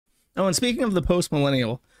Oh, and speaking of the post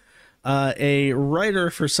millennial, a writer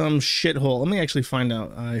for some shithole. Let me actually find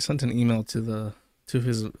out. I sent an email to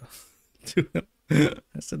his to him.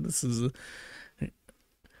 I said, this is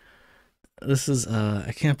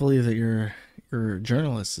I can't believe that your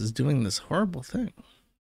journalist is doing this horrible thing.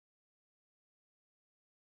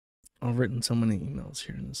 I've written so many emails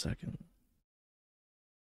here in a second.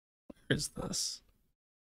 Where is this?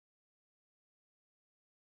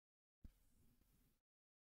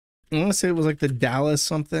 I want to say it was like the Dallas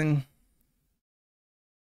something.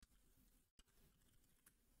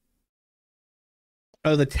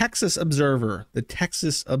 Oh, the Texas Observer. The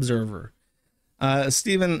Texas Observer.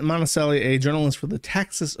 Stephen Monticelli, a journalist for the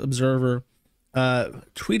Texas Observer,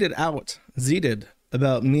 tweeted out, zeeted,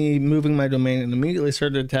 about me moving my domain and immediately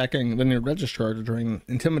started attacking the new registrar to try and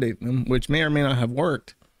intimidate them, which may or may not have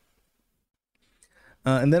worked.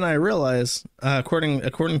 And then I realized,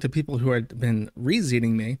 according to people who had been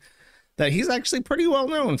rezeeting me, that he's actually pretty well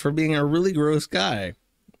known for being a really gross guy.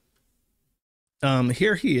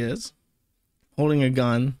 Here he is, holding a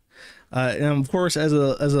gun. And of course, as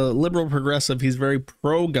a liberal progressive, he's very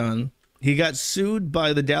pro-gun. He got sued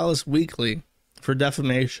by the Dallas Weekly for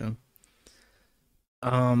defamation.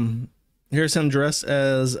 Here's him dressed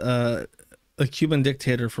as a Cuban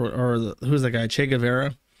dictator who's that guy, Che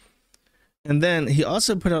Guevara. And then he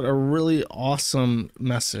also put out a really awesome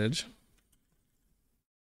message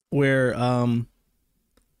where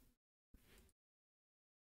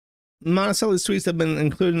Monticelli's tweets have been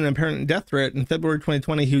included an apparent death threat. In February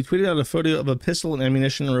 2020, he tweeted out a photo of a pistol and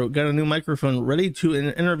ammunition and wrote, "Got a new microphone ready to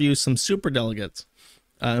interview some super delegates,"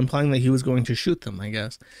 implying that he was going to shoot them, I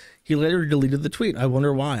guess. He later deleted the tweet. I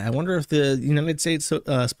wonder why. I wonder if the United States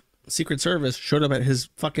Secret Service showed up at his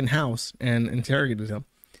fucking house and interrogated him.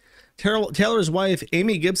 Taylor's wife,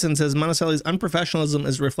 Amy Gibson, says Monticelli's unprofessionalism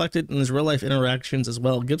is reflected in his real-life interactions as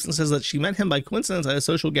well. Gibson says that she met him by coincidence at a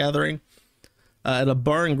social gathering at a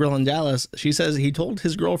bar and grill in Dallas. She says he told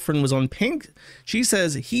his girlfriend was on She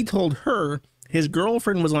says he told her his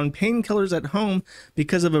girlfriend was on painkillers at home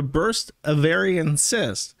because of a burst ovarian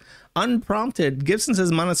cyst. Unprompted, Gibson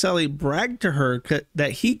says Monticelli bragged to her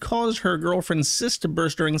that he caused her girlfriend's cyst to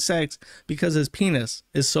burst during sex because his penis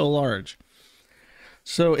is so large.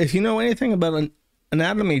 So if you know anything about an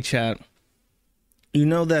anatomy, chat, you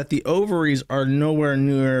know that the ovaries are nowhere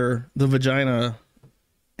near the vagina,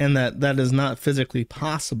 and that is not physically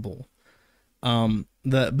possible. But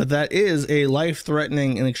that is a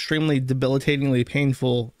life-threatening and extremely debilitatingly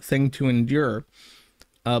painful thing to endure.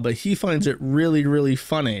 But he finds it really, really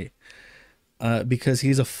funny because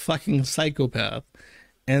he's a fucking psychopath.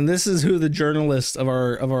 And this is who the journalists of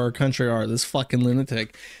our country are, this fucking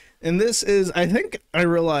lunatic. And this is, I think I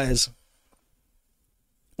realize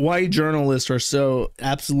why journalists are so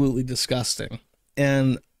absolutely disgusting.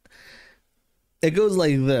 And it goes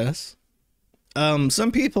like this.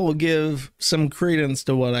 Some people give some credence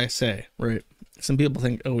to what I say, right? Some people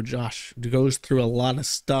think, oh, Josh goes through a lot of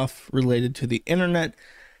stuff related to the internet.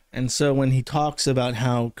 And so when he talks about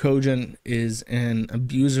how Cogent is an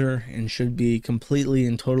abuser and should be completely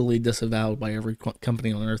and totally disavowed by every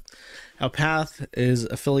company on earth, how Path is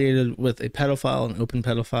affiliated with a pedophile, an open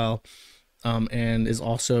pedophile, and is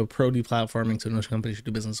also pro-deplatforming, so no company should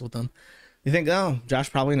do business with them. You think, oh,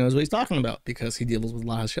 Josh probably knows what he's talking about because he deals with a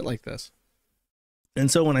lot of shit like this.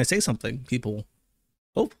 And so when I say something, people,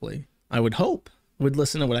 hopefully, I would hope, would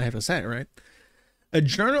listen to what I have to say, right? A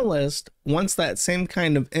journalist wants that same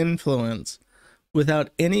kind of influence without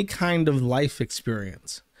any kind of life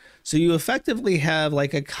experience. So you effectively have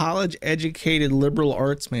like a college-educated liberal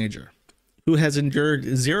arts major who has endured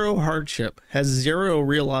zero hardship, has zero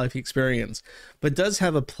real-life experience, but does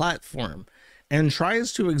have a platform and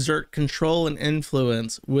tries to exert control and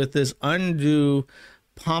influence with this undue,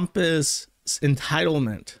 pompous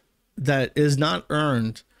entitlement that is not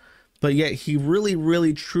earned, but yet he really,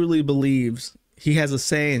 really, truly believes he has a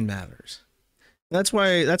say in matters. That's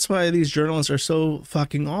why these journalists are so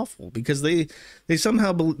fucking awful, because they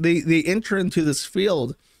somehow they enter into this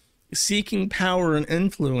field seeking power and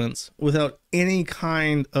influence without any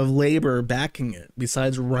kind of labor backing it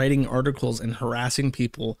besides writing articles and harassing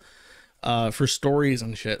people for stories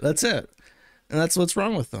and shit. That's it. And that's what's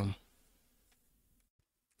wrong with them.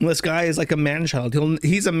 This guy is like a man-child.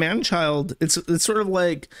 He's a man-child. It's sort of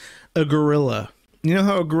like a gorilla. You know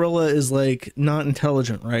how a gorilla is like not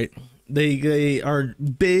intelligent, right? They are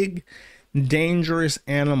big, dangerous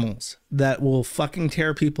animals that will fucking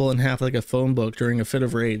tear people in half like a phone book during a fit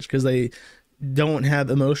of rage because they don't have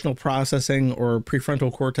emotional processing or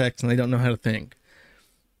prefrontal cortex and they don't know how to think.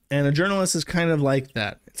 And a journalist is kind of like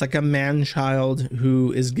that. It's like a man-child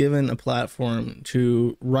who is given a platform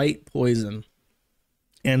to write poison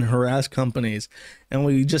and harass companies, and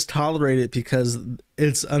we just tolerate it because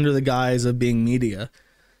it's under the guise of being media.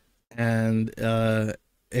 And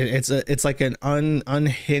it's like an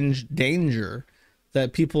unhinged danger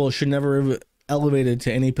that people should never have elevated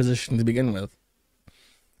to any position to begin with.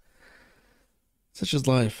 Such is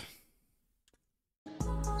life.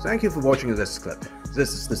 Thank you for watching this clip.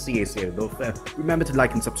 This is the CACA. Remember to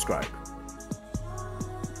like and subscribe.